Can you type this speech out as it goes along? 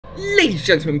Ladies and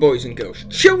gentlemen, boys and girls,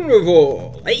 children of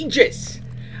all ages,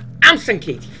 I'm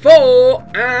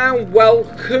Sank84 and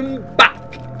welcome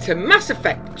back to Mass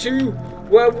Effect 2,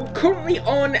 where we're currently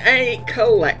on a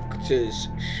collector's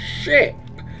ship.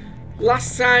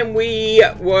 Last time we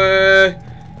were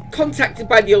contacted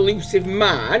by the Illusive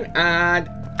man and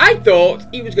I thought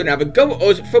he was going to have a go at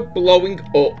us for blowing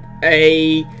up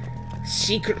a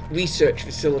secret research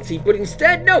facility, but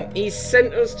instead, no, he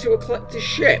sent us to a collector's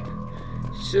ship.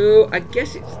 So I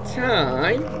guess it's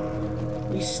time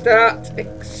we start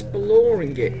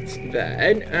exploring it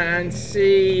then and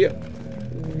see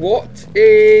what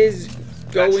is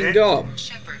going on.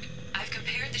 Shepard, I've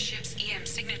compared the ship's EM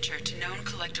signature to known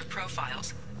collector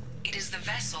profiles. It is the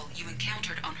vessel you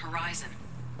encountered on Horizon.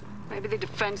 Maybe the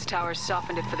defense towers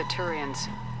softened it for the Turians.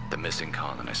 The missing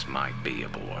colonists might be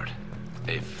aboard,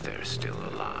 if they're still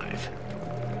alive.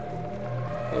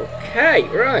 Okay,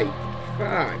 right,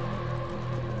 fine.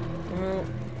 Well,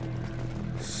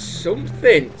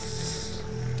 something's,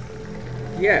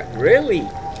 really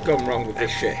gone wrong with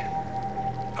this ship.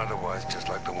 Otherwise, just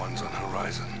like the ones on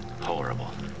Horizon.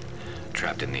 Horrible.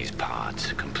 Trapped in these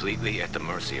pods, completely at the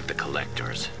mercy of the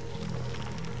collectors.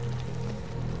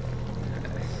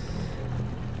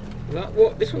 That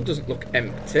what? This one doesn't look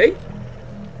empty.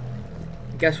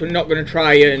 Guess we're not going to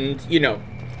try and,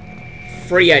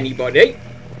 free anybody.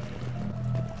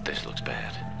 This looks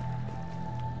bad.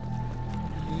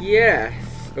 Yes.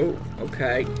 Oh,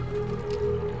 okay.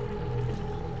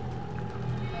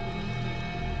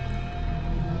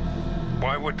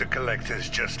 Why would the collectors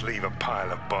just leave a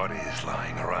pile of bodies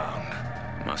lying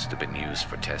around? Must have been used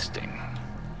for testing.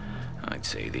 I'd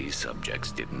say these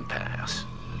subjects didn't pass.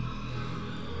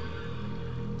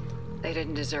 They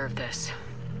didn't deserve this.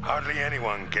 Hardly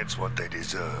anyone gets what they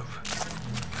deserve.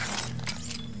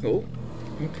 Oh,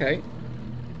 okay.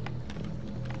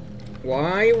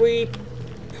 Why are we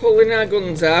pulling our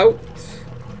guns out?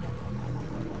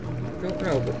 Don't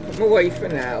know, but put them away for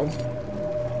now.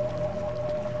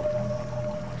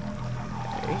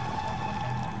 Okay.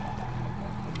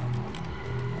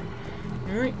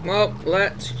 Alright, well,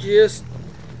 let's just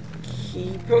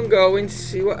keep on going,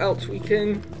 see what else we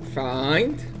can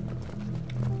find.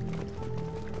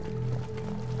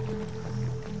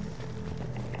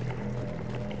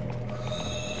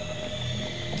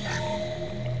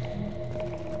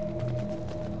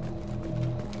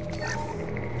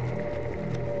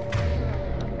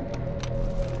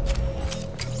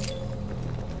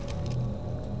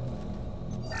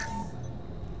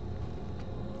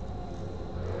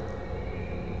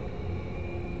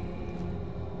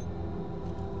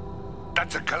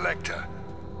 That's a collector.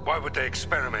 Why would they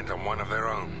experiment on one of their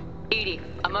own? Edie,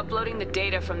 I'm uploading the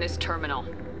data from this terminal.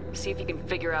 See if you can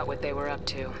figure out what they were up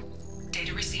to.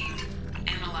 Data received.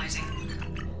 Analyzing.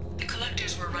 The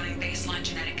collectors were running baseline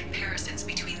genetic comparisons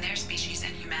between their species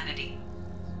and humanity.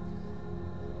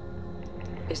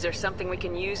 Is there something we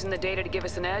can use in the data to give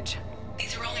us an edge?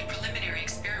 These are only preliminary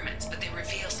experiments, but they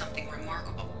reveal something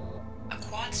remarkable. A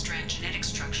quad-strand genetic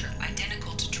structure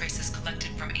identical to traces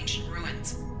collected from ancient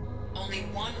ruins. Only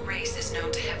one race is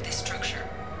known to have this structure,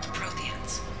 the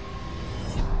Protheans.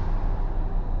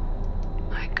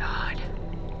 My God.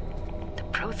 The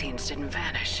Protheans didn't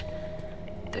vanish.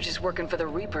 They're just working for the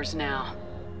Reapers now.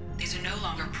 These are no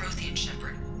longer Prothean,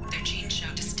 Shepard. Their genes show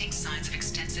distinct signs of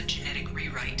extensive genetic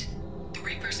rewrite. The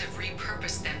Reapers have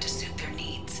repurposed them to suit their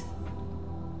needs.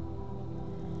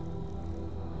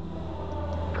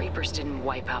 Reapers didn't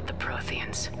wipe out the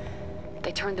Protheans.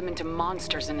 They turned them into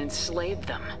monsters and enslaved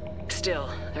them. Still,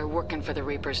 they're working for the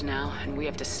Reapers now, and we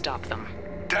have to stop them.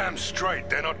 Damn straight,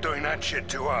 they're not doing that shit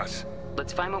to us.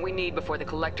 Let's find what we need before the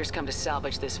collectors come to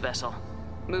salvage this vessel.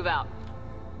 Move out.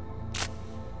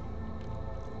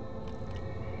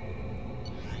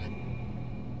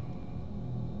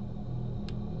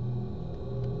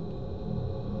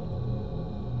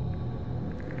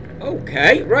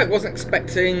 Okay, right, wasn't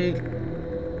expecting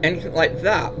anything like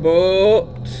that, but...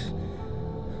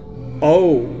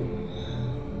 Oh,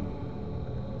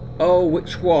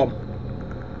 which one?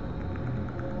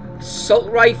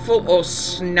 Assault rifle or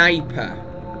sniper?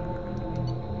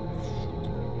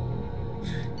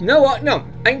 You know what? No,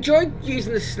 I enjoyed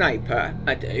using the sniper.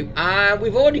 I do. And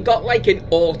we've already got like an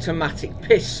automatic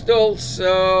pistol,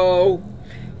 so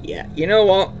yeah. You know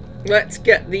what? Let's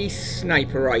get the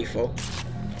sniper rifle.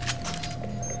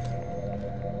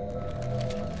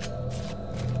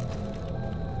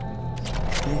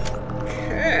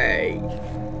 Okay.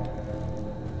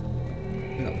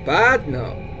 Not bad,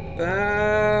 not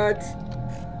bad.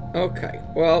 Okay,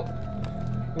 well,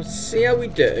 we'll see how we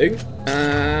do.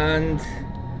 And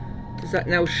does that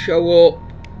now show up?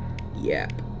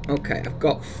 Yep. Okay, I've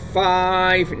got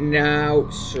 5 now,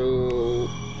 so...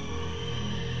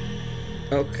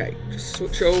 Okay, just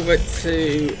switch over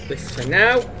to this for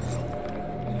now.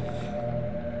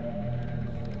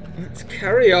 Let's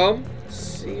carry on.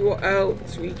 See what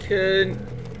else we can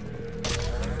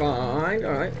find.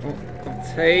 Alright,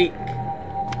 I'll take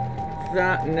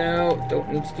that now.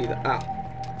 Don't need to do that. Ah,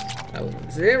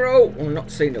 element 0. We'll not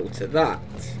say no to that.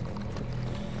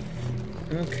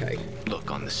 Okay. Look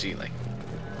on the ceiling.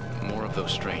 More of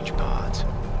those strange pods.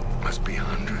 Must be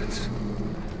hundreds.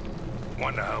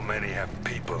 Wonder how many have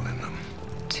people in them.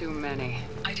 Too many.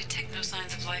 I detect no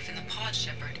signs of life in the pod,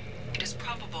 Shepard. It is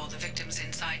probable the victims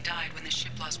inside died when the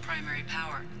ship lost primary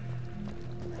power.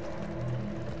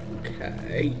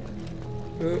 Okay.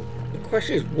 The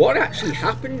question is, what actually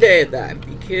happened there then?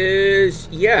 Because,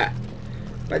 yeah,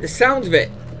 by the sounds of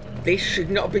it, they should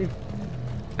not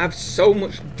have so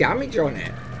much damage on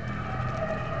it.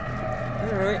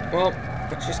 Alright, well,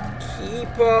 let's just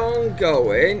keep on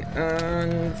going,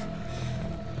 and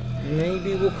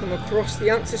maybe we'll come across the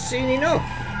answer soon enough.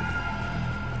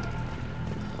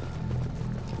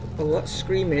 Well, that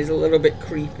screaming is a little bit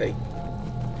creepy.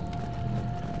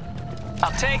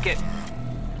 I'll take it.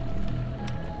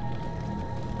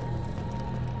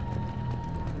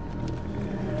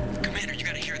 Commander, you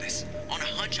gotta hear this. On a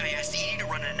hunch, I asked Edie to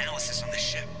run an analysis on this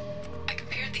ship. I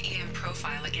compared the EM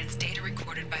profile against data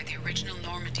recorded by the original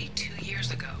Normandy 2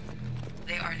 years ago.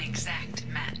 They are an exact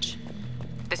match.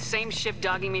 The same ship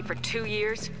dogging me for 2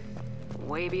 years?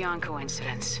 Way beyond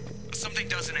coincidence. Something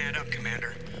doesn't add up,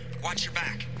 Commander. Watch your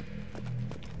back.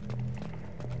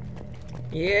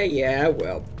 Yeah,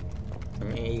 well, I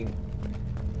mean,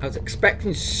 I was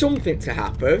expecting something to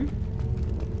happen.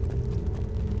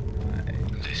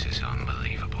 This is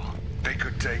unbelievable. They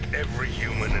could take every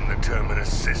human in the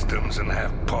Terminus systems and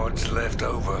have pods left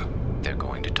over. They're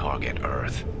going to target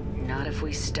Earth. Not if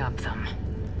we stop them.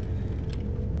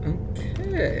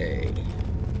 Okay.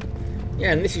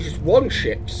 Yeah, and this is just one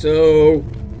ship, so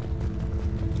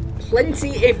plenty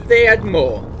if they had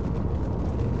more.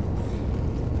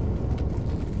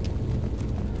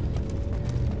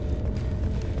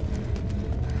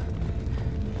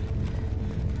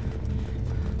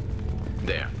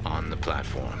 There, on the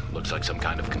platform. Looks like some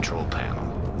kind of control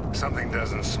panel. Something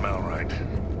doesn't smell right.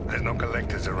 There's no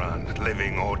collectors around,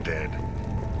 living or dead.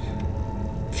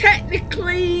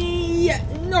 Technically,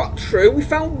 not true. We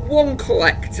found one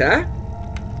collector.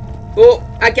 But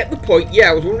I get the point. Yeah,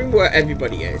 I was wondering where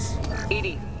everybody is.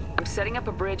 Edie, I'm setting up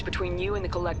a bridge between you and the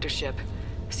collector ship.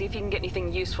 See if you can get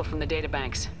anything useful from the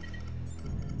databanks.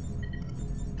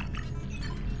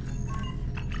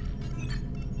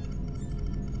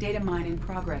 Data mine in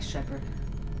progress, Shepard.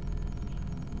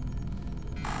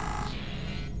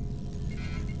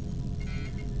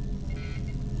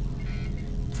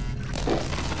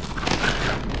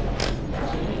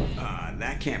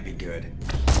 That can't be good.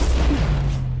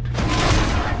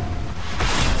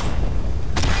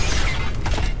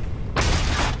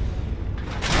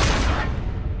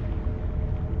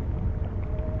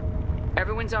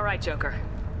 Everyone's all right, Joker.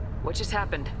 What just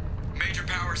happened? Major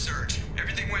power surge.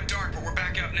 Everything went dark, but we're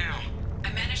back up now.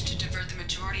 I managed to divert the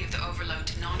majority of the overload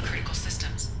to non-critical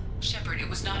systems. Shepard, it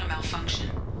was not a malfunction.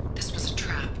 This was a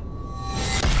trap.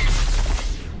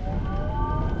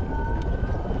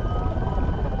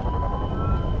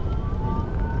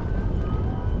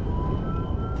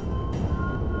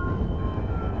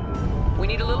 We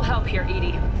need a little help here,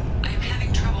 Edie. I am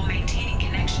having trouble maintaining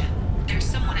connection. There's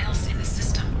someone else in the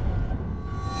system.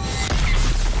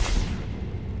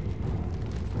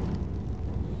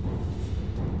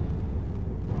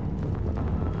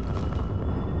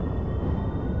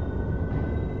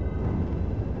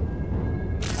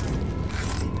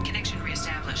 Connection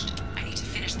reestablished. I need to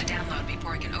finish the download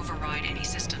before I can override any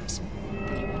systems.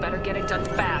 You better get it done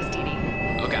fast, Edie.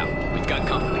 Look out, we've got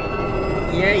company.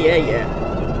 Yeah.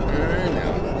 I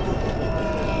know.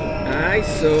 I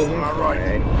saw them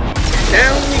coming.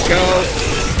 Down we go.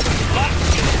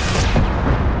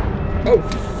 Oh,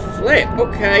 flip.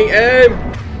 Okay,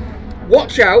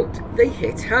 watch out. They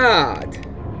hit hard.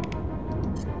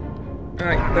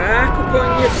 Alright, back up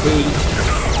on your feet.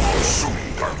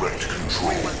 Assuming direct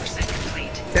control. 1%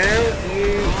 complete. Down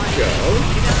you go.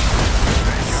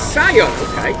 Scion,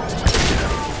 okay.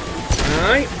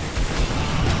 Alright.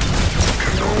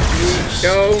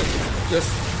 Don't just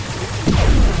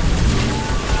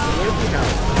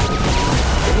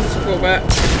cover.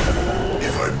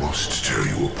 If I must tear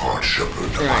you apart,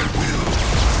 Shepard, Right. I will.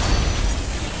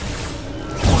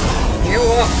 You know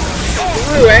what?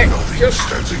 Screw it. Nothing Just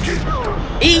stands against.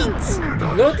 eat.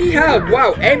 Bloody hell!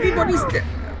 Wow, everybody's dead.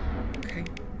 Okay.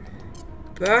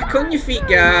 Back on your feet,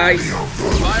 guys.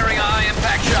 Firing eye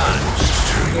impact shot.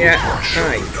 Yeah,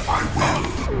 right.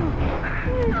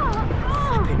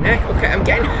 Flipping neck. Okay, I'm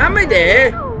getting hammered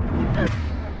here.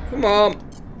 Come on.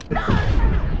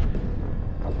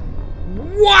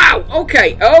 Wow!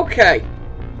 Okay, okay.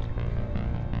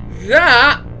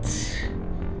 That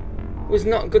was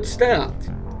not a good start.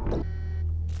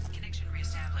 Connection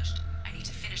reestablished. I need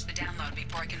to finish the download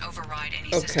before I can override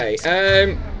any Okay,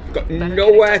 systems. got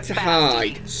nowhere to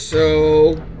hide,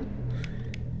 so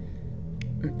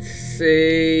let's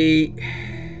see.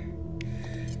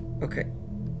 Okay,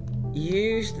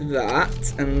 used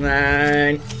that, and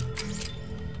then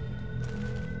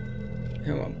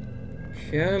come on,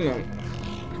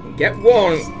 get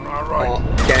one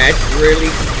dead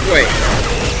really quick.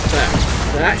 There,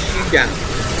 that's you down,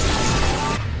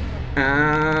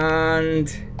 and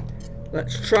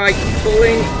let's try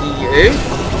pulling you.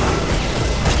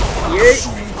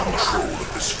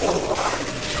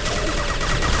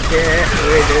 Get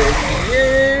rid of you.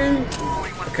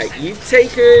 Okay, you've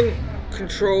taken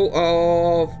control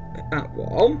of that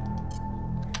one.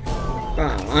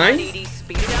 Fine.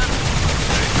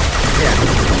 Yeah.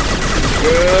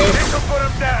 Good.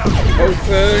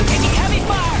 Open.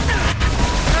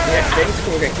 Yeah, get into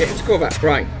cover again. Get into cover.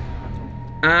 Right.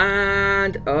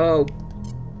 And oh,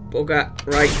 bugger.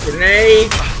 Right,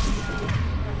 grenade.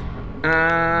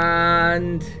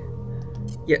 And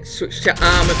yeah, switch to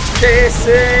armor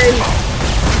piercing.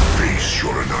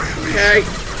 Okay,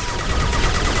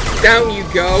 down you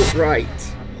go.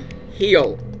 Right,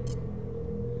 heal.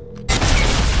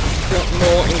 Got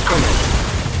more incoming.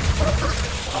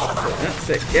 That's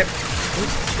it. Yep.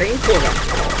 Stay in cover.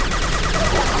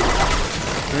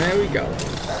 There we go.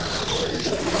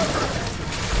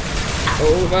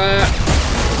 Over.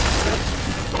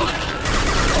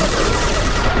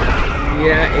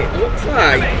 Yeah, it looks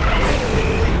like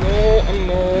more and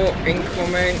more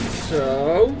incoming,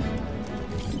 so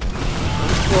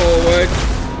forward.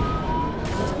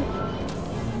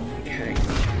 Okay.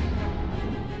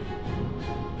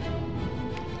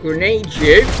 Grenade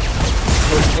you,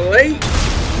 hopefully.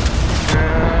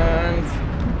 And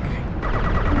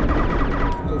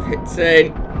couple of hits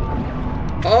in.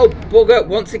 Oh bugger,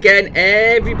 once again,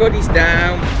 everybody's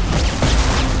down.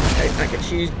 Okay, that gets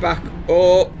used back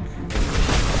up.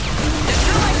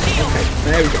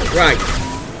 There we go, right.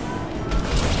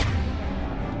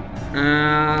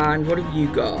 And what have you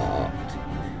got?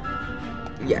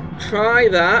 Yeah, try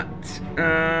that.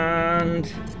 And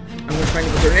I'm going to find a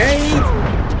grenade.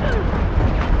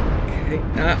 Okay,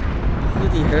 that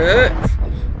bloody hurt.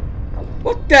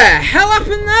 What the hell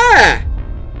happened there?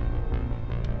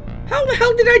 How the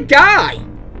hell did I die?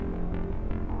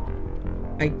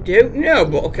 I don't know,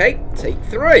 but okay, take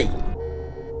 3.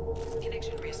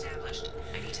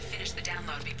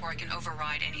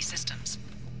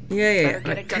 Yeah.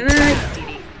 Can I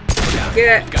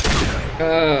get?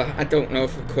 I don't know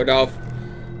if I could have.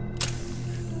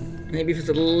 Maybe if it's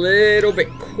a little bit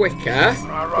quicker.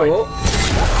 But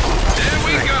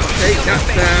take that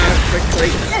down quickly.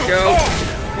 Let's go.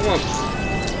 Come on.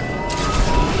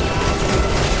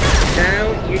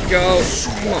 Down you go.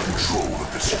 Come on.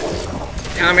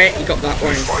 Damn it! You got that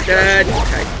one instead.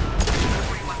 Okay.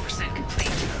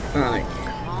 Right.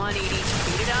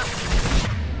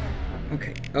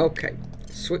 Okay,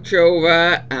 switch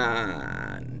over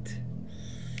and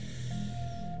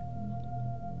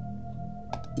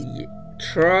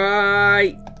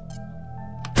try.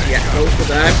 Yeah, go for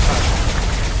them.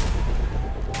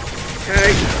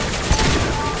 Okay.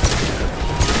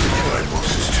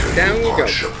 Down you go.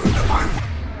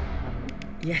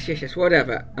 Yes,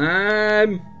 whatever.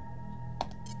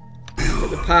 Put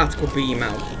the particle beam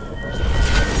out.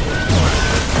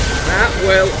 That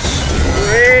will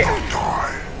straight.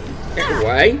 Get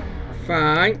away.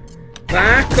 Fine.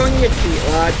 Back on your feet,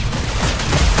 lad.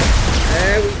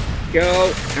 There we go.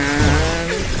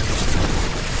 And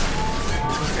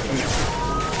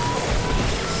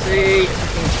see if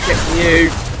I can get you.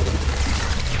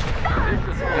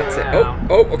 That's it.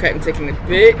 Oh, okay. I'm taking a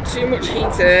bit too much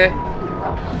heat here.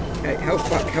 Okay, health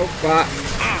back.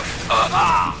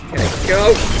 Okay,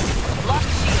 go.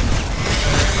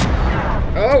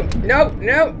 Oh, no.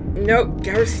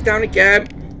 Garrus is down again.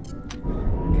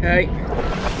 Okay.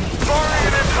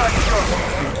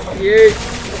 Thank you.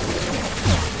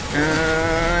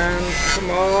 And come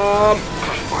on.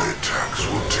 My attacks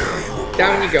will tear you apart.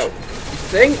 Down you go.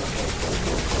 Think.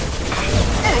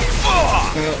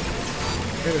 Well,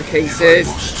 whatever the case is.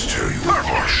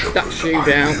 That's you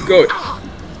down. Good.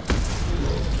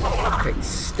 Okay,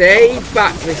 stay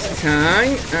back this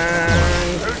time.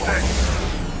 And thank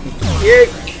you.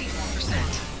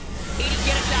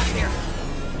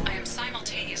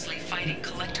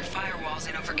 firewalls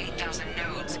in over 8,000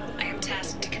 nodes. I am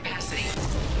tasked to capacity.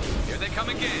 Here they come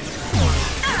again.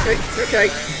 Okay, okay.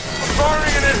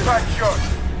 Firing an impact shot.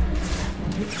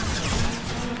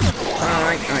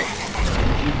 Alright, alright.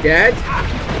 You dead?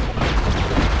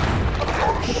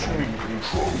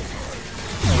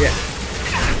 Yeah.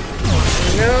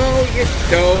 No, you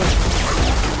don't.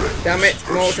 Damn it,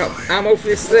 more top ammo for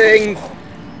this thing.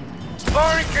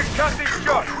 Firing concussive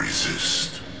shot.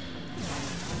 Resist.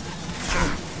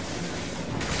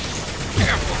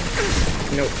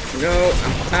 No, no,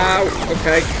 I'm out.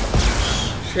 Okay.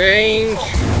 Change.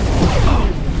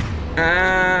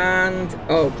 And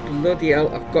oh bloody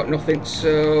hell, I've got nothing,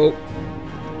 so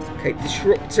okay,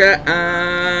 disruptor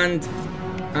and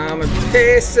armor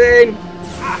piercing.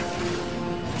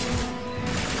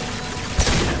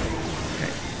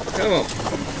 Okay, come on.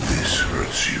 This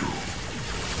hurts you.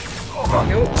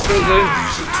 No, it doesn't.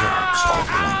 These attacks are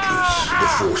pointless. The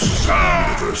forces of the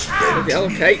universe bend. Okay,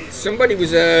 okay, somebody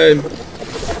was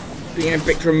being a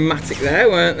bit dramatic there,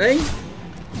 weren't they?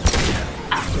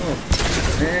 Oh,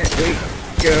 there we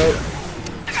go.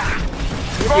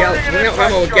 Bloody hell, running out of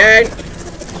ammo again.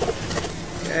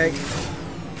 Okay.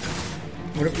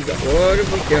 What have we got? What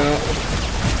have we got?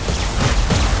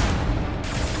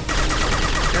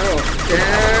 Oh,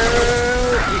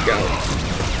 down you go.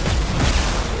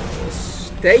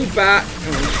 Stay back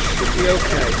and we should be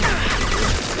okay.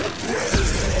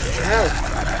 Hell.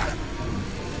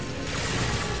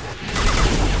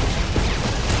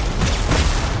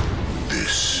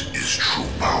 This is true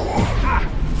power.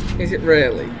 Is it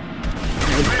really?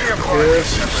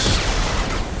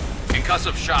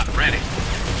 Concussive shot ready.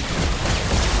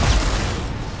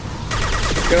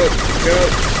 Go, go.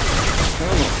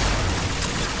 Come on.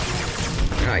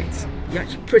 Right. You're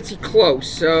actually pretty close,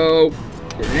 so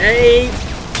grenade.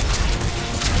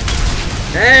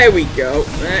 There we go.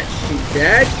 That's she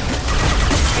dead.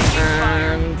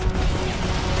 And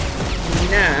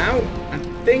now I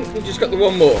think we've just got the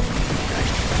one more.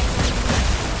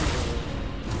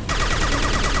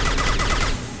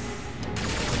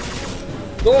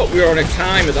 Thought we were on a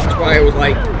timer, that's why I was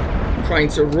like trying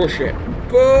to rush it,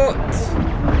 but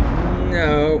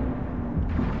no.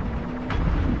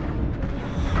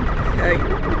 Okay,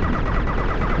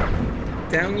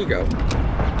 down you go.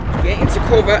 Get into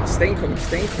cover, stay in cover,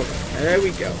 stay in cover. There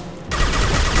we go.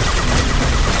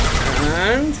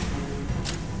 And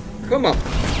come on.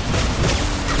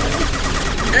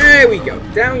 There we go.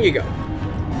 Down you go.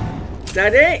 Is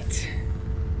that it?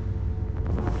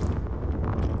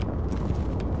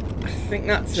 I think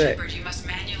that's it. Shepard, you must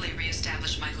manually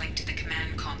re-establish my link to the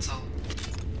command console.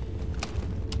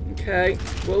 Okay,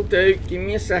 will do. Give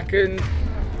me a second.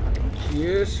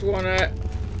 Just wanna...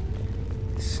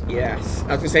 Yes,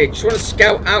 I was gonna say, just wanna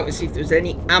scout out and see if there's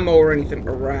any ammo or anything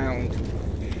around.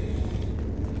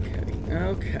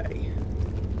 Okay.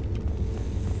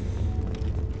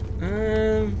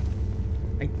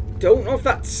 I don't know if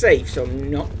that's safe, so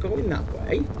I'm not going that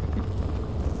way.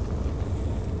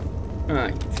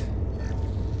 Right.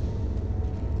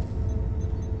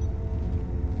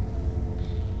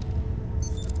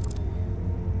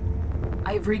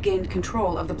 I've regained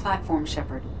control of the platform,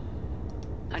 Shepard.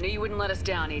 I knew you wouldn't let us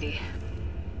down, Edie.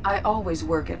 I always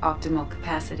work at optimal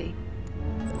capacity.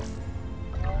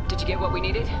 Did you get what we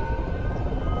needed?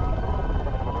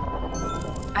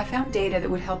 I found data that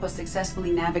would help us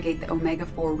successfully navigate the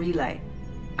Omega-4 relay.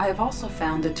 I have also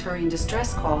found a Turian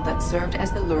distress call that served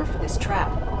as the lure for this trap.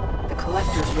 The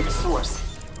collectors were the source.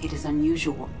 It is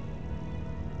unusual.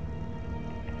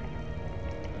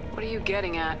 What are you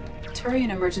getting at? Turian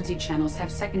emergency channels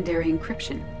have secondary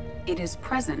encryption. It is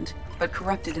present, but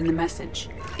corrupted in the message.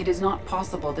 It is not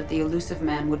possible that the Illusive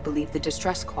man would believe the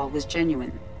distress call was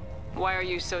genuine. Why are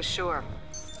you so sure?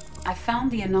 I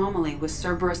found the anomaly with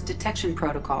Cerberus detection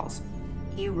protocols.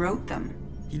 He wrote them.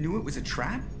 He knew it was a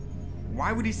trap?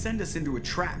 Why would he send us into a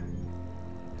trap?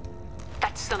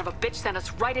 That son of a bitch sent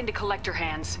us right into collector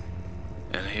hands.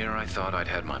 And here I thought I'd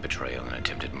had my betrayal and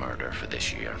attempted murder for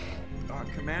this year.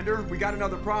 Commander, we got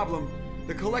another problem.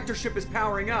 The collector ship is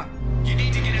powering up. You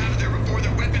need to get out of there before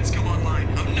their weapons come online.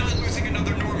 I'm not losing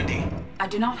another Normandy. I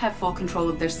do not have full control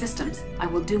of their systems. I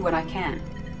will do what I can.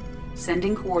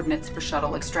 Sending coordinates for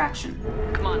shuttle extraction.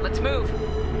 Come on, let's move.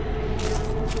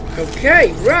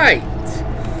 Okay, right.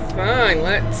 Fine,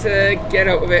 let's get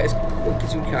out of it as quick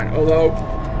as we can. Although,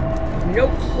 no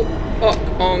clock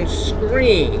on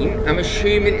screen. I'm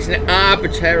assuming it's an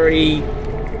arbitrary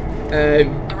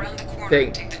Around the corner,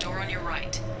 thing. take the door on your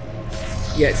right.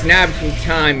 Yeah, it's an arbitrary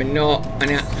time and not an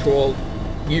actual,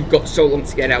 you've got so long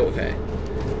to get out of it.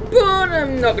 But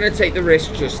I'm not going to take the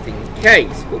risk just in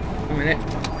case. Oop, a minute.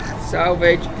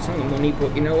 salvage. It's only money,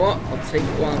 but you know what? I'll take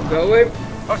it while I'm going.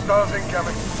 Hostiles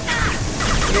incoming.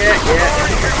 Yeah.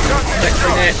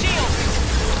 Expecting it.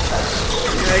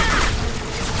 Okay.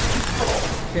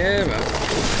 Come on.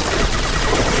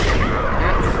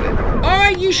 That's it. Oh,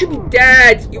 you should be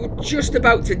dead. You were just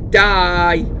about to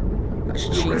die. That's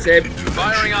cheating.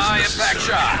 Firing a high impact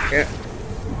shot. Yeah.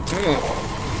 Come on.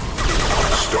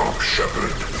 Stop,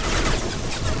 Shepard.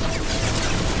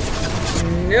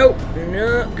 Nope,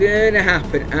 not gonna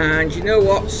happen. And you know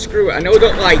what? Screw it. I know I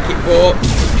don't like it, but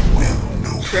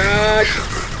charge.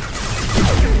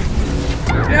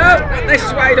 No, this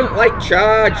is why I don't like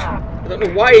charge. I don't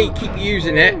know why I keep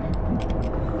using it.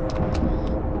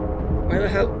 Where the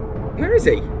hell? Where is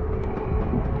he?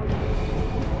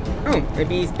 Oh,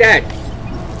 maybe he's dead.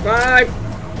 5.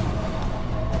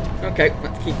 Okay,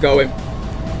 let's keep going.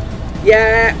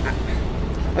 Yeah.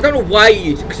 I don't know why I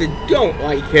use it, because I don't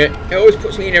like it. It always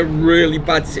puts me in a really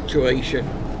bad situation.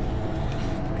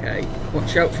 Okay,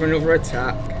 watch out for another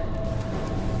attack.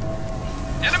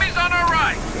 Enemies on our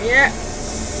right. Yeah,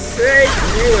 see,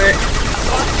 knew it.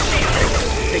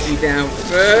 Take you down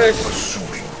first.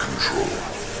 Assuming control.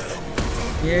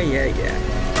 Yeah.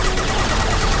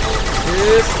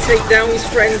 Just take down his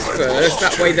friends first.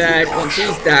 That way then, once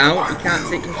he's down, he can't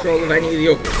take control of any of the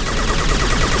others.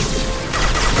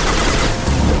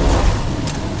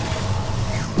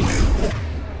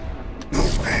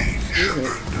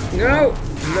 No!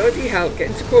 Bloody hell, get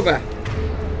into cover.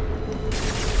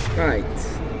 Right.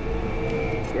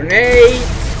 Grenade!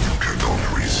 You cannot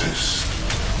resist.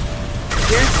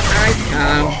 Yes, I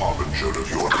can. The harbinger of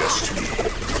your destiny.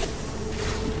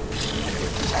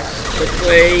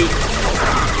 Quickly.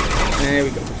 There we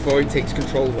go, before he takes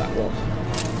control of that one.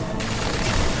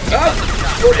 Oh!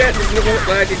 Look at there's another one up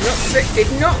there.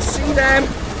 Did not see them.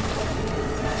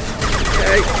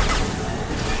 Okay.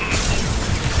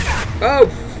 Oh!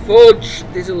 Fudge!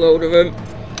 There's a load of them.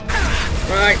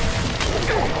 Right.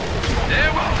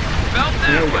 There we felt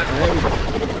that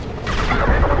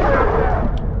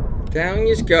one. Down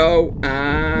you go.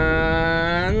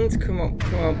 And come on.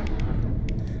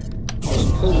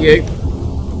 Just pull you.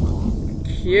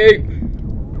 Cute.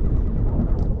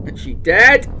 And she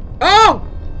dead. Oh!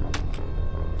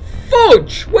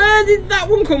 Fudge! Where did that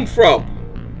one come from?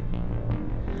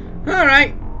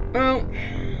 Alright. Well.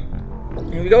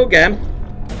 Here we go again.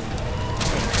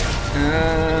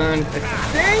 And I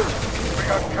think We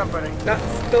got company.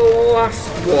 that's the last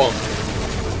one.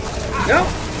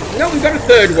 No, we've got a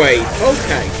third wave.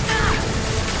 Okay.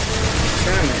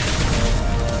 Damn it.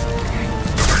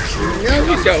 No,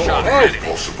 we don't. Oh,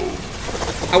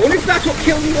 I wonder if that's what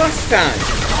killed me last time.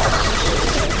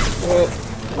 Well,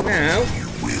 now.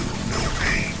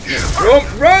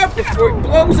 Run before it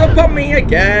blows up on me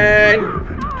again.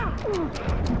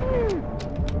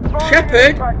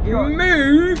 Shepard,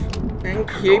 move! Thank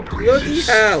you, bloody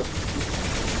hell.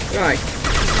 Right.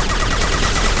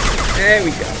 There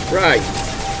we go, right.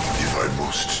 If I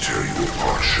must tear you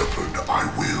apart, Shepard, I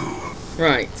will.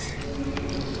 Right.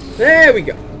 There we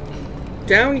go.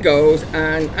 Down he goes,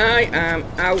 and I am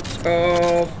out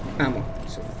of ammo.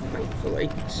 So thankfully,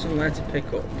 somewhere to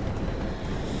pick up.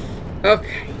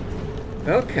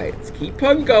 Okay, let's keep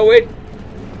on going.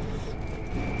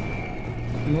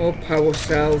 More power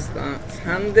cells, that's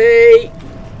handy.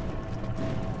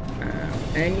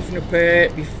 Anything up here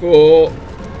before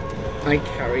I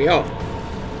carry on?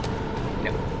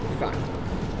 No, fine.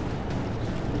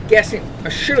 I'm guessing I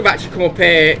should have actually come up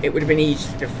here, it would have been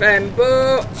easy to defend,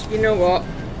 but you know what?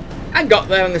 I got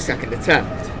there on the second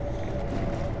attempt.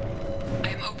 I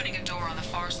am opening a door on the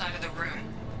far side of the room.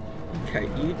 Okay,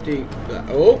 you do that.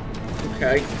 Oh,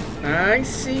 okay. I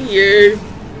see you.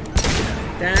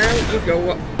 Down you go,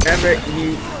 whatever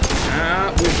you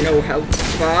are, with no health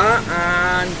bar,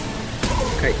 and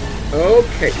okay,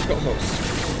 you've got host.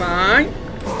 Fine.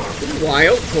 It's been a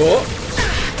while, but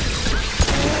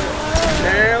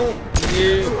down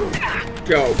you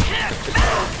go.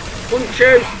 Punch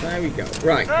you. There we go.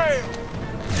 Right.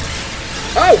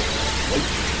 Oh!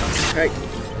 Okay.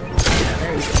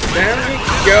 There we go. Down you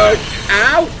go.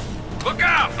 Ow! Look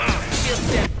out!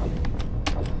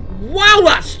 Wow,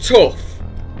 that's tough!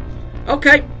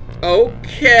 Okay.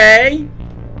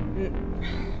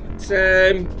 Let's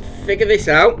figure this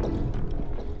out.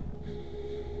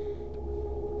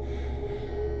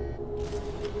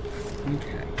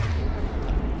 Okay.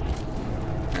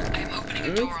 I am opening a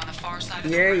door on the far side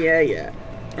of the room. Yeah.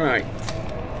 Alright.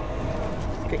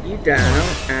 Get you down,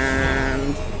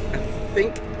 and I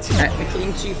think technically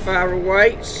I'm too far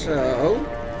away, so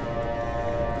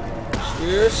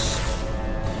just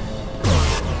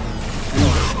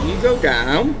you go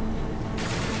down.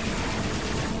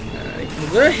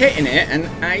 They're hitting it, and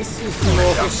I see some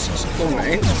more husks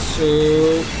coming,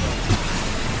 so...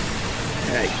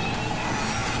 Okay.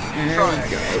 There we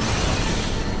go.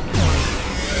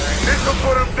 This'll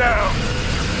put him down.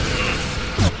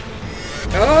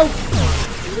 Oh!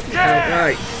 Look out,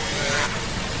 right.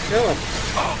 Go on.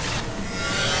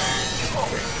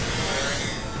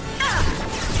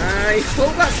 I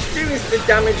hope that's doing the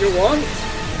damage I want.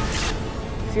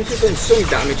 Seems to have done some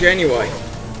damage anyway.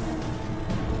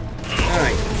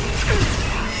 Right.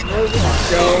 No,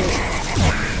 don't.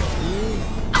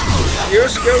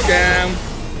 Just go down.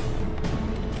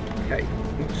 Okay.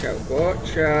 Watch out,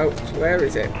 watch out. Where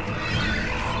is it?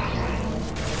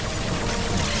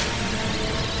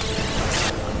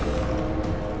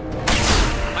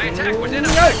 My attack was in No!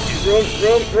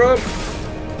 effect. Run.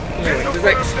 Anyway, this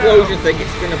explosion thing,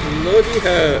 it's gonna bloody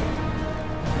hurt.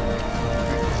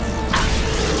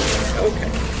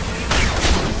 Okay.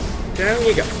 Down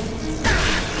you go.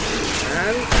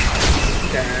 And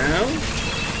down.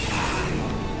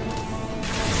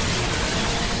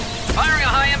 Firing a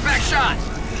high impact shot.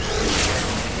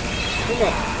 Come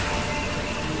on.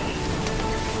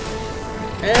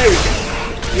 There we go.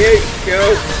 You go.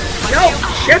 No!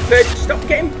 Shepard! Stop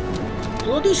getting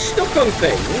bloody stuck on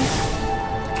things.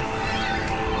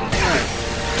 Right.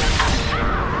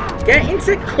 Get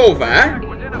into cover.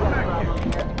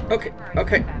 Okay.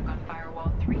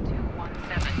 Firewall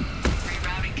 3217.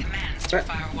 Rerouting commands to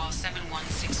firewall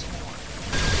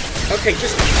 7164. Okay,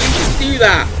 just do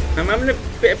that. I'm having a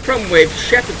bit of problem with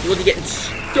Shepard bloody getting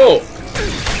stuck.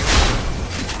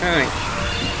 Alright.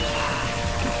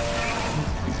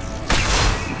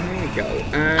 There we go.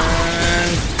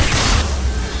 And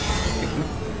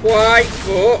quite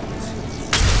foot.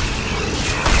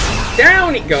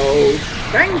 Down it goes.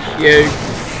 Thank you.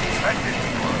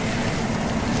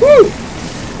 Woo!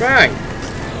 Right.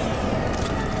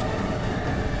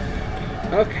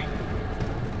 Okay.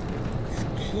 Let's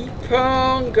keep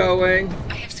on going.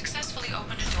 I have successfully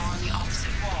opened a door on the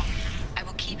opposite wall. I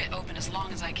will keep it open as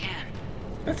long as I can.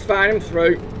 That's fine, I'm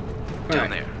through. Down Right.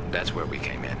 there. That's where we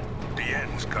came in. The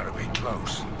end's gotta be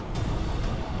close.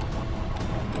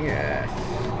 Yes.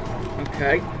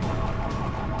 Okay.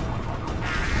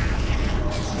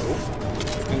 Oh.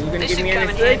 Are you gonna This give should me come in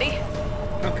anything? handy.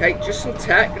 Okay, just some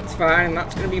tech, that's fine, and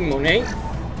that's gonna be money.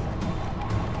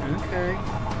 Okay.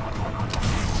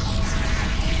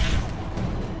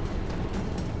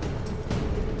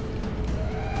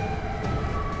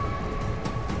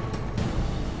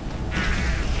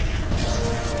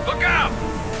 Look out!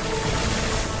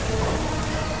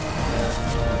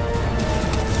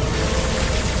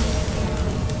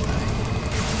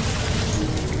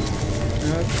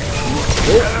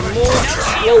 Oh, more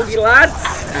slowly, lads.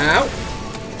 Ow.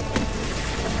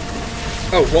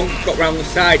 Oh, one got round the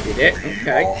side, did it?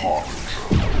 Okay.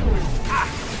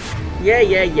 Yeah,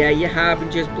 you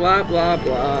harbingers, blah, blah,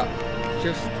 blah.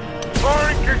 Just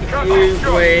you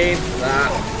doing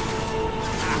that.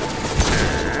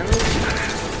 And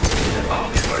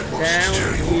down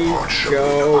you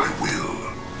go.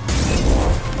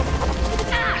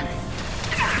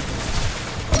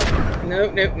 No.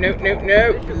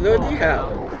 Bloody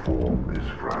hell.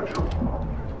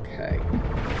 Okay.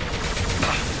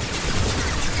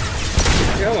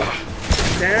 Go on.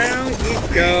 Down you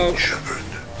go.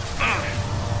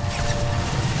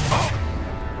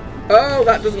 Oh,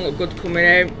 that doesn't look good coming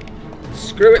out.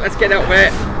 Screw it, let's get out of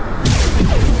it.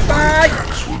 Bye!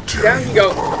 Down you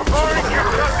go.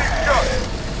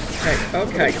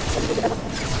 Okay.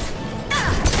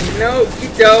 No, you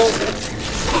don't.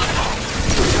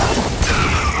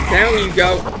 Down you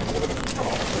go.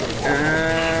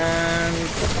 And...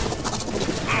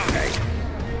 okay.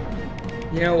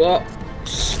 You know what?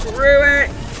 Screw it!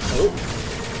 Oh.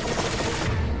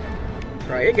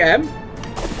 Try again.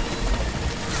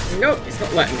 Nope, it's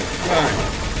not letting me. Fine.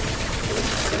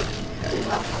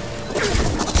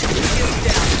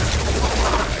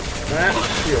 That,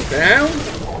 shield down.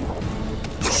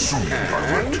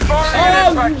 And...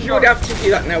 oh, you would have to do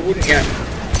that now, wouldn't you?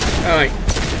 Alright.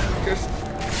 Just...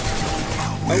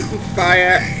 open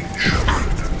fire.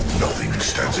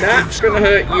 That's gonna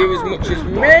hurt you as much as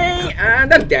me,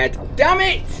 and I'm dead. Damn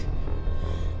it!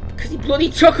 Because he bloody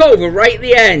took over right at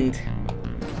the end.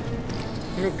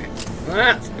 Okay,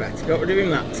 that's better. Got rid of him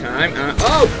that time.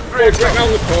 Oh, right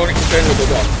round the corner, it's another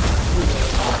one.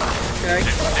 Okay.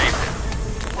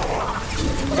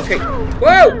 Okay.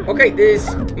 Whoa! Okay, there's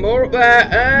more up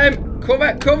there.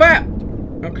 Cover.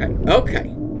 Okay.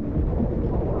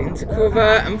 Into cover,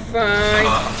 I'm fine.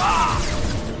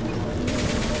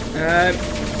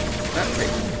 That's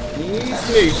it. You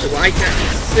smooth so I can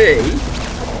see.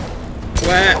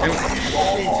 where I'm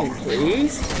shooting,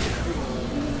 please.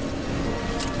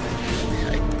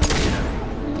 Okay.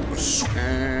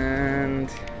 And...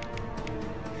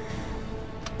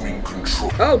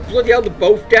 oh, bloody hell, they're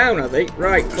both down, are they?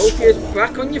 Right, both of you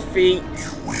back on your feet.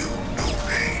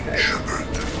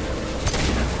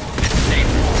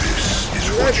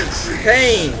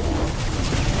 Pain.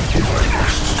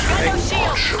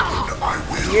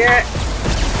 Yeah.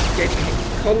 Getting hit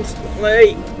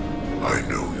constantly. I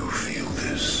know you feel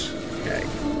this. Okay.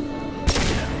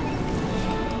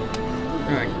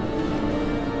 Right.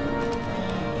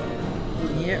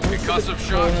 Yeah. Concussive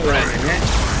shock present.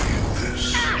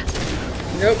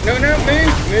 No, no, no,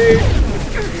 move.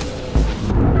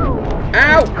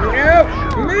 Ow,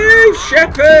 no, move,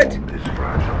 Shepherd.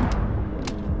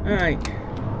 Right.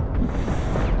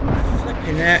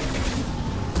 Flipping it.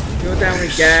 Go down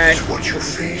again. What you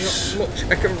There's face. not much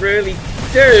I can really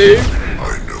do.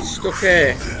 I know Stuck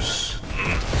here. this.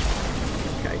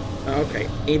 Okay. Okay.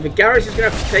 Either Garrus is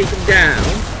going to have to take him down,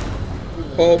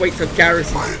 or wait till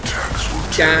Garrus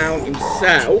is down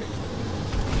himself,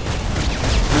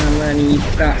 and then he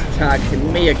starts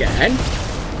targeting me again.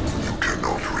 You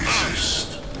cannot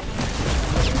resist.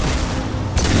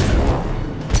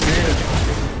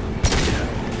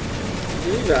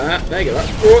 Do that. There you go.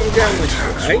 That's brought him down this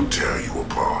Attacks way. will tear you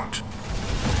apart.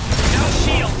 No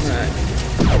shields. Right.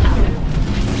 You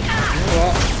know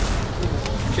what?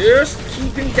 Just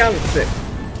keep him dancing.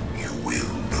 You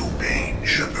will know pain,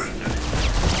 Shepard.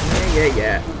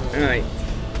 Yeah. Alright.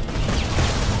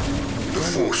 The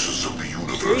forces of the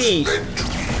universe Jeez. bend to me.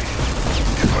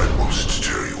 If I must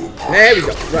tear you apart, There we go.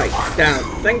 Shepard, Right, I down.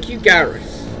 will. Thank you, Garrus.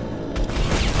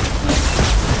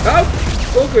 Oh!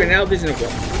 Bugger, now there's another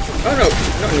one. Oh no,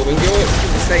 not another one. You're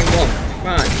the same one.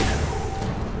 Fine.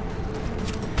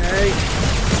 Okay.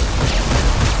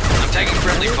 I'm taking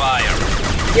friendly fire.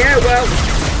 Yeah, well,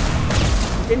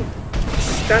 he didn't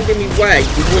stand in my way.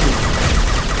 He wouldn't.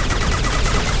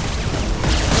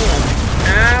 Come on.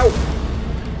 Ow!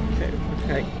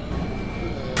 Okay.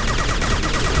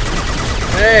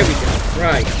 There we go.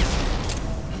 Right.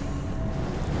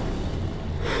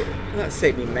 That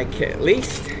saved me medkit at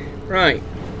least. Right.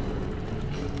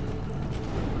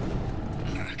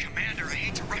 Commander, I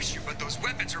hate to rush you, but those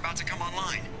weapons are about to come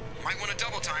online. Might want to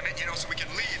double time it, so we can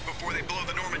leave before they blow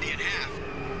the Normandy in half.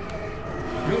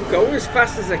 I'm going as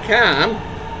fast as I can.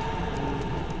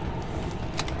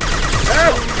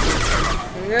 Oh!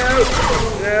 No!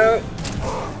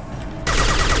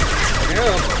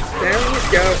 Down you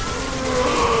go.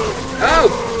 Oh!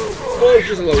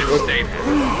 Just a load of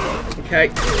okay.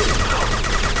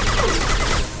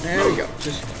 There we go.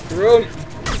 Just run.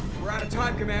 We're out of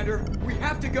time, Commander. We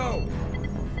have to go.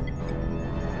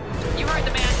 You heard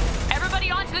the man. Everybody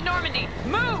onto the Normandy.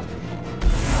 Move!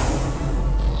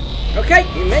 Okay,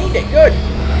 you made it. Good.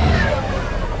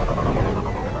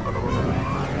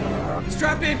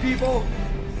 Strap in, people.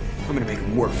 I'm gonna make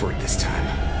them work for it this time.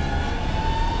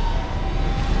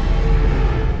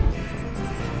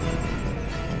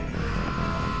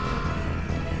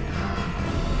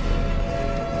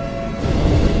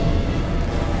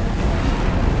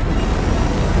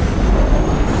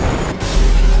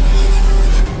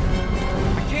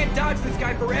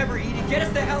 Forever, Edie. Get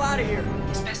us the hell out of here.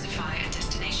 Specify a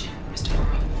destination, Mr.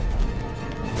 Laurel.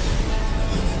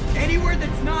 Anywhere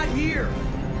that's not here.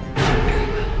 Very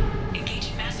well.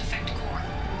 Engaging Mass Effect core.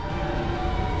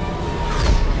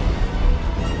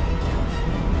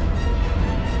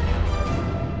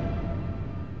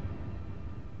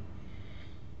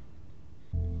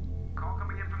 Call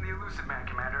coming in from the Illusive man,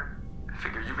 Commander. I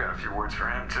figure you got a few words for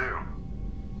him, too.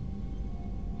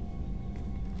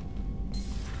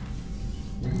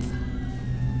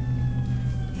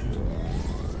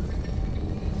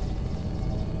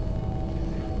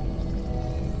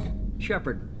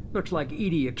 Shepard, looks like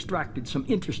Edie extracted some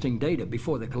interesting data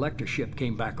before the collector ship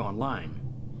came back online.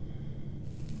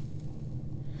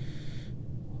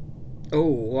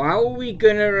 Oh, how are we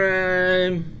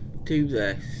gonna do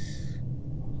this?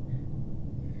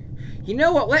 You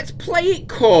know what? Let's play it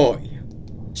coy.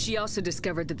 She also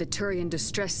discovered that the Turian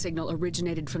distress signal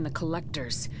originated from the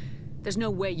collectors. There's no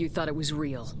way you thought it was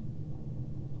real.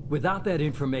 Without that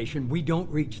information, we don't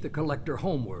reach the collector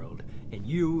homeworld, and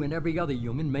you and every other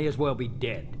human may as well be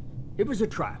dead. It was a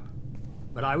trap,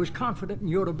 but I was confident in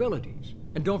your abilities.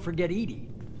 And don't forget Edie.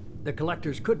 The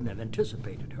collectors couldn't have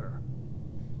anticipated her.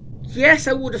 Yes,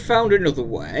 I would have found another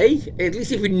way. At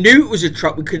least if we knew it was a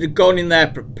trap, we could have gone in there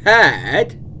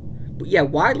prepared. But yeah,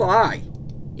 why lie?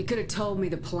 You could have told me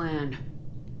the plan.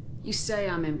 You say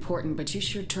I'm important, but you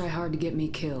sure try hard to get me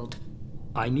killed.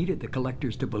 I needed the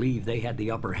collectors to believe they had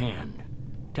the upper hand.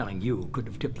 Telling you could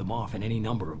have tipped them off in any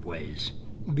number of ways.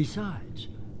 Besides,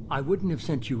 I wouldn't have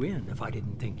sent you in if I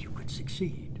didn't think you could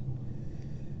succeed.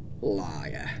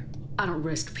 Liar. I don't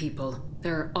risk people.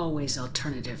 There are always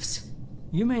alternatives.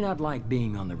 You may not like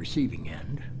being on the receiving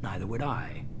end, neither would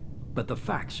I. But the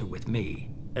facts are with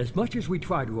me. As much as we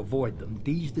try to avoid them,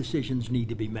 these decisions need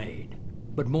to be made.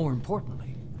 But more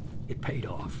importantly, it paid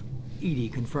off. Edie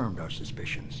confirmed our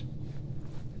suspicions.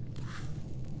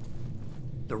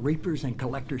 The Reapers and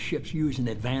Collector ships use an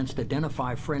advanced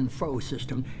identify friend-foe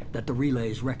system that the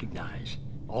relays recognize.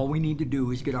 All we need to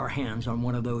do is get our hands on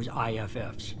one of those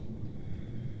IFFs.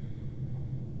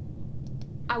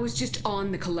 I was just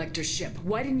on the Collector ship.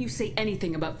 Why didn't you say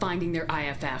anything about finding their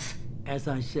IFF? As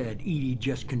I said, Edie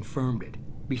just confirmed it.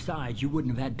 Besides, you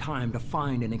wouldn't have had time to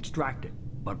find and extract it.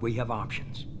 But we have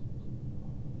options.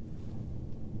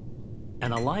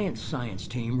 An Alliance science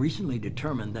team recently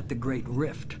determined that the Great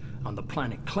Rift on the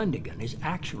planet Klendigan is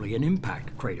actually an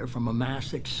impact crater from a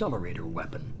mass accelerator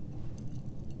weapon.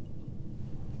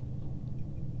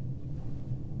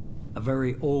 A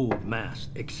very old mass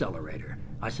accelerator.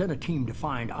 I sent a team to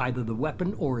find either the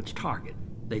weapon or its target.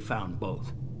 They found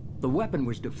both. The weapon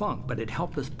was defunct, but it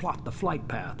helped us plot the flight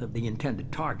path of the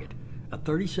intended target, a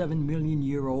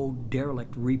 37-million-year-old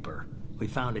derelict Reaper. We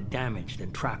found it damaged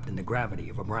and trapped in the gravity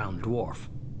of a brown dwarf.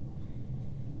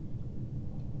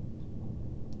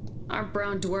 Aren't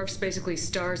brown dwarfs basically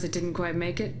stars that didn't quite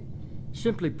make it?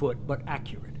 Simply put, but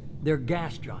accurate. They're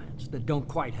gas giants that don't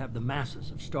quite have the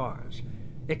masses of stars.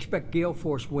 Expect gale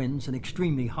force winds and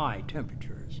extremely high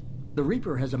temperatures. The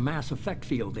Reaper has a mass effect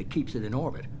field that keeps it in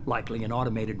orbit, likely an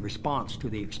automated response to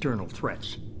the external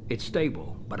threats. It's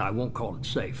stable, but I won't call it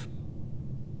safe.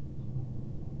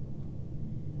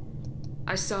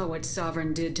 I saw what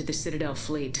Sovereign did to the Citadel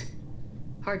fleet.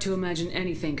 Hard to imagine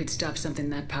anything could stop something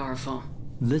that powerful.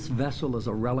 This vessel is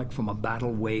a relic from a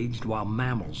battle waged while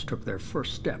mammals took their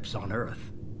first steps on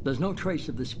Earth. There's no trace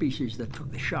of the species that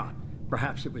took the shot.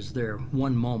 Perhaps it was their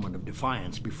one moment of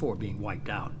defiance before being wiped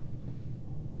out.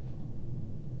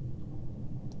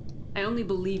 I only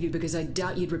believe you because I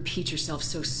doubt you'd repeat yourself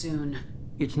so soon.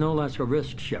 It's no less a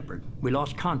risk, Shepard. We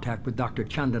lost contact with Dr.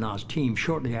 Chandana's team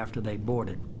shortly after they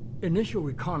boarded. Initial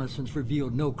reconnaissance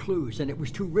revealed no clues, and it was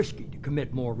too risky to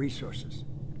commit more resources.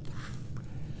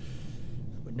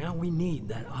 But now we need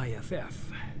that IFF.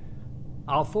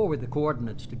 I'll forward the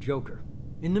coordinates to Joker.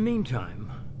 In the meantime,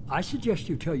 I suggest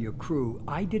you tell your crew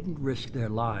I didn't risk their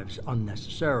lives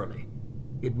unnecessarily.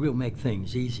 It will make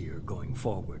things easier going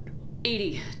forward.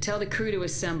 Edie, tell the crew to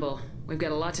assemble. We've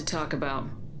got a lot to talk about.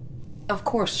 Of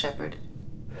course, Shepard.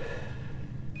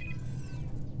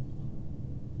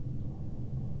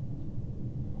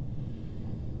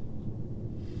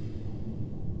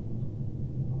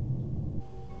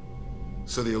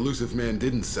 So the Illusive man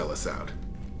didn't sell us out.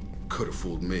 Could have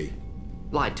fooled me.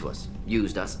 Lied to us,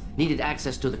 used us, needed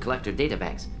access to the Collector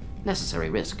databanks. Necessary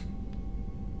risk.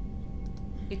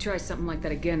 He tries something like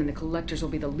that again and the Collectors will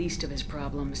be the least of his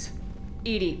problems.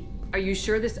 Edie, are you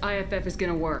sure this IFF is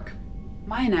gonna work?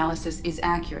 My analysis is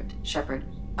accurate, Shepard.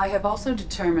 I have also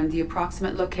determined the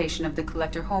approximate location of the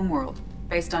Collector homeworld,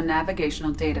 based on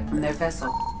navigational data from their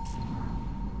vessel.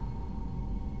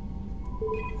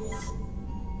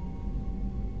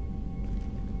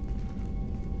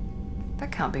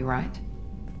 That can't be right.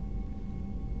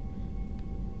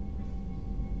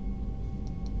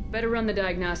 Better run the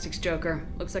diagnostics, Joker.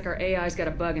 Looks like our AI's got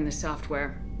a bug in the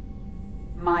software.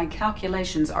 My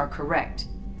calculations are correct.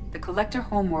 The Collector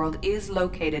homeworld is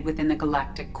located within the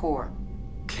galactic core.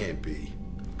 Can't be.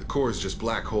 The core is just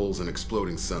black holes and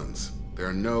exploding suns. There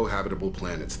are no habitable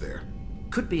planets there.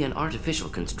 Could be an artificial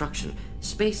construction,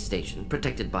 space station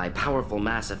protected by powerful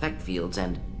mass effect fields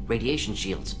and radiation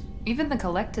shields. Even the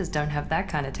Collectors don't have that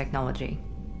kind of technology.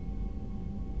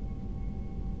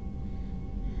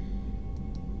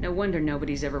 No wonder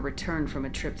nobody's ever returned from a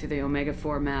trip through the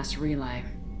Omega-4 mass relay.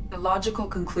 The logical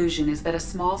conclusion is that a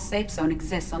small safe zone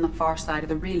exists on the far side of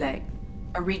the relay,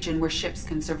 a region where ships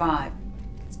can survive.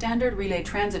 Standard relay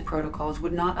transit protocols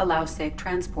would not allow safe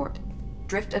transport.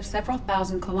 Drift of several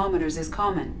thousand kilometers is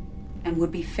common, and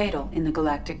would be fatal in the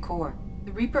galactic core.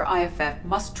 The Reaper IFF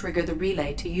must trigger the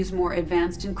relay to use more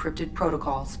advanced encrypted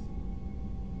protocols.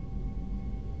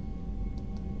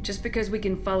 Just because we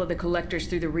can follow the Collectors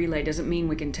through the relay doesn't mean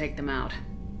we can take them out.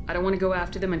 I don't want to go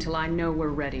after them until I know we're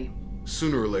ready.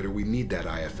 Sooner or later, we need that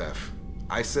IFF.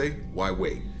 I say, why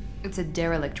wait? It's a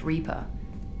derelict Reaper.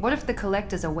 What if the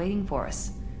Collectors are waiting for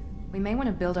us? We may want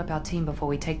to build up our team before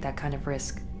we take that kind of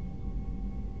risk.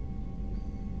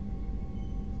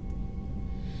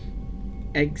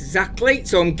 Exactly.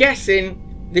 So I'm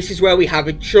guessing this is where we have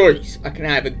a choice. I can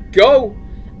either go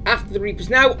after the Reapers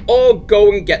now or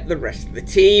go and get the rest of the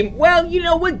team? Well, you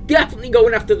know, we're definitely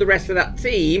going after the rest of that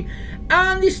team,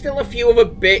 and there's still a few other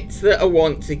bits that I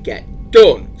want to get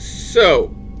done.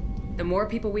 So, the more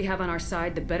people we have on our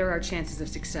side, the better our chances of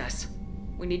success.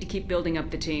 We need to keep building up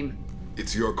the team.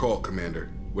 It's your call, Commander.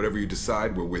 Whatever you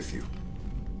decide, we're with you.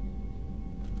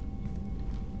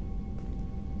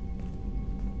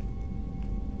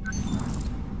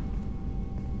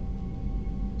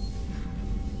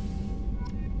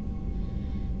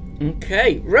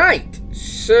 Okay, right.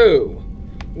 So,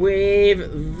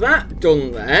 with that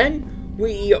done then,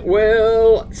 we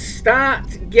will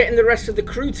start getting the rest of the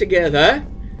crew together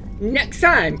next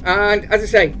time. And as I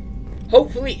say,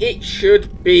 hopefully it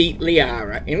should be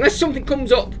Liara. Unless something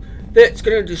comes up that's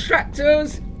going to distract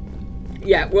us,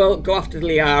 yeah, we'll go after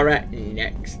Liara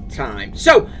next time.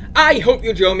 So, I hope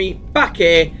you'll join me back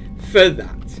here for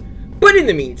that. But in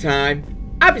the meantime,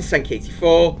 I've been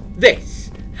Sank84. This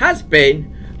has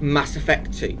been Mass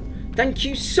Effect 2. Thank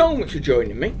you so much for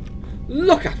joining me.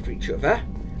 Look after each other.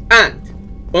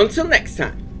 And until next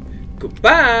time,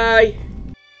 goodbye.